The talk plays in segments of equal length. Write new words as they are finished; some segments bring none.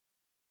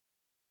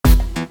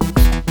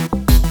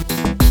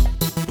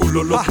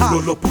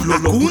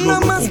Hakuna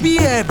más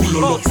bien.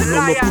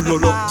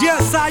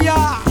 Yes,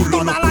 allá.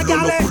 Toda la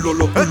gale.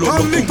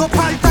 Están listos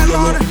para el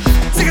tenor.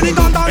 Sigue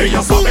gritando.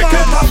 Ella sabe que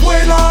está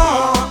buena.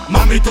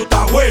 Mami, tú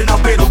estás buena,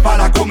 pero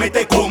para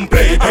comerte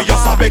completa. Ella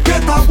sabe que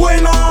está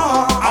buena.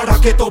 Ahora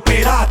que te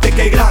operaste,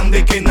 que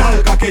grande, que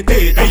nalga, que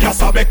teta. Ella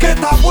sabe que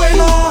está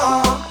buena.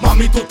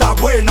 Mami, tú estás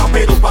buena,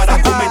 pero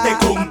para comerte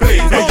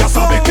completa. Ella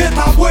sabe que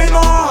está buena.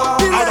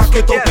 Ahora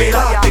que te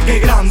operaste, que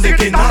grande,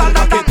 que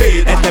nalga, que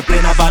teta. Esta es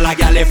plena bala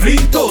que ale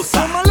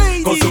fristosa,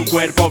 con su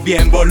cuerpo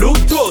bien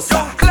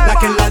voluptuosa. La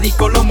que en la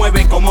disco lo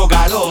mueve como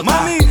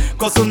Garota,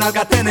 con su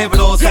nalga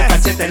tenebrosa,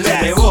 cachete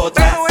le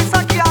rebota.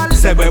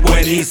 Se ve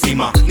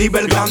buenísima,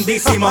 nivel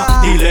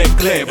grandísima. Dile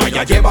cleva,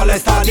 ella lleva la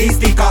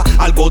estadística.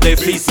 Algo de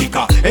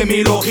física, en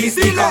mi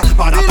logística.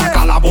 Para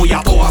atacarla voy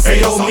a toda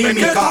cero mímica.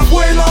 Que está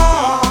buena,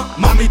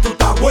 mami tú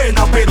estás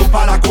buena, pero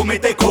para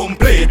comerte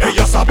completa.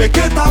 Ella sabe que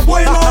está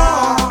buena.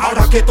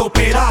 Ahora que te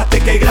operaste,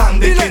 que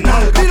grande, que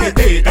nalga, que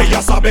teta.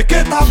 Ella sabe que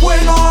está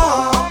buena.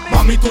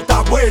 Mami tú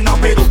estás buena,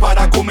 pero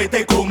para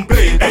comerte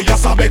completa. Ella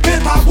sabe que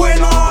está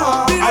buena.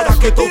 Ahora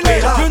que te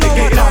operaste,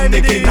 que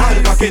grande, que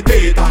nalga, que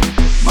teta.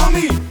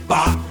 Mami,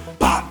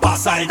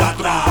 pasa el de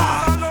atrás.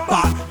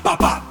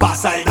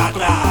 Pasa el de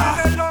atrás.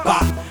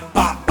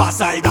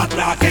 Pasa el de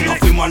atrás. Que nos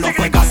fuimos a lo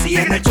fue casi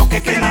en el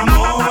choque que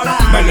enamora.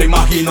 Me lo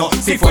imagino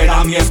si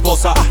fuera mi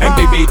esposa en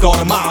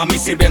vividor, mami,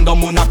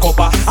 sirviéndome una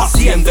copa,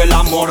 haciendo el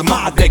amor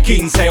más de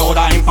 15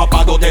 horas,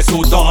 empapado de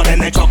sudor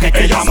en el choque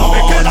que ella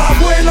sabe que está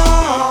buena.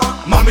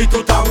 Mami, tú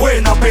estás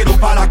buena, pero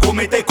para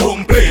comerte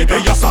completa.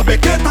 Ella sabe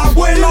que está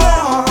buena.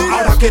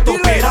 Ahora que te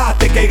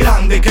operaste, que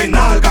grande, que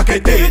nalga, que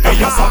teta.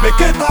 Ella sabe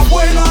que está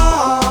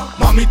buena.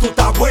 Mami, tú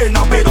estás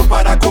buena, pero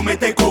para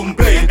comerte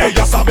completa.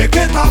 Ella sabe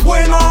que está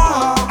buena.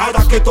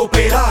 Ahora que te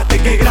operaste,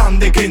 que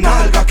grande, que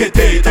nalga, que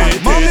teta.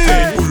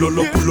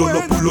 Pulolo,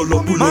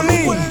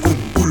 mami,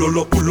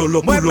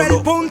 mueve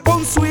el pum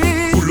pum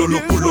sweet.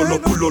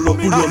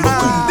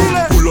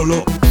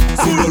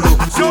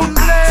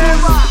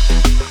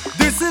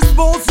 This is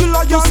Bossy,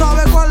 tú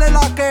sabes cuál es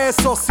la que es,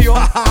 socio.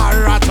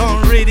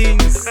 Raton Riddim.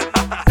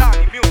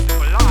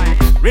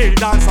 Real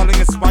dancehall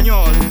en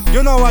español.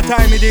 You know what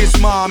time it is,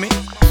 mami.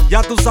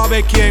 Ya tú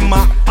sabes quién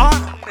más.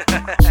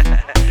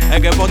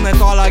 Es que pone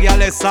toda la guía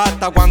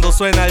exacta cuando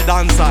suena el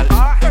dancehall.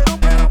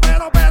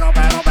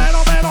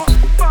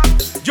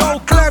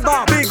 Yo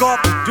clever, big up.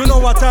 You know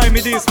what time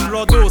it is,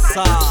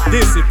 producer.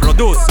 This is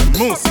producer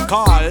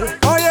musical.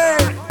 Oh yeah.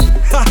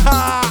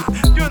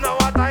 You know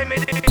what time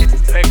it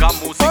is. Pega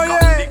música. Oh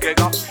yeah.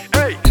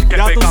 Hey,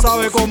 ya tú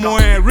sabes cómo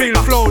es. Real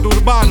flow de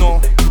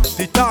urbano.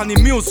 Titanic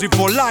music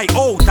for life.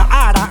 Oh,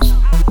 Tahara.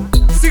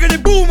 Sigue de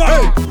boom.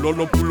 Hey.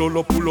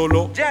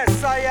 Pulolo.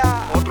 Yes,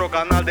 allá. Otro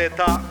canal de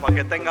esta, para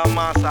que tengan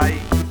más ahí.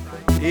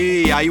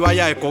 Y ahí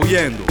vaya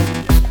escogiendo.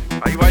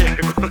 Ahí vaya.